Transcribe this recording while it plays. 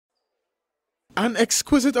An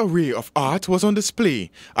exquisite array of art was on display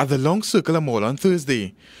at the Long Circular Mall on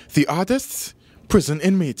Thursday. The artists, prison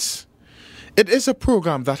inmates. It is a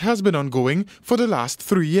program that has been ongoing for the last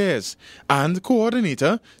 3 years, and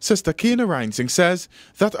coordinator Sister Kena Reinsing says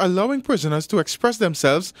that allowing prisoners to express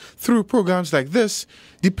themselves through programs like this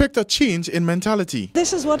depict a change in mentality.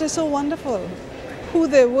 This is what is so wonderful. Who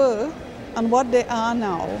they were and what they are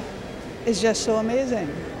now is just so amazing,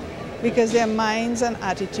 because their minds and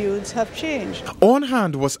attitudes have changed. On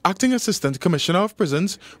hand was Acting Assistant Commissioner of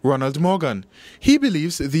Prisons, Ronald Morgan. He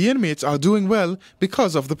believes the inmates are doing well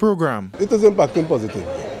because of the program. It is impacting positive.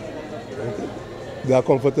 They are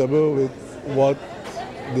comfortable with what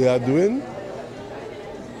they are doing,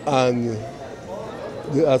 and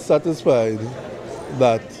they are satisfied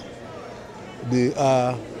that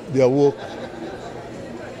their work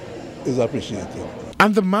is appreciated.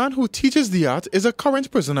 And the man who teaches the art is a current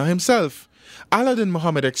prisoner himself. Aladdin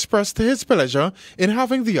Mohammed expressed his pleasure in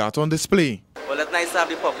having the art on display. Well, it's nice to have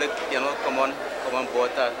the public, come on board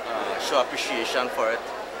and show appreciation for it,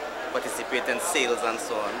 participate in sales and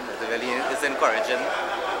so on. It really is encouraging.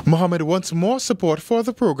 Mohammed wants more support for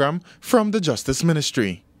the program from the Justice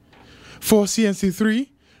Ministry. For CNC3,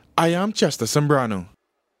 I am Chester Sembrano.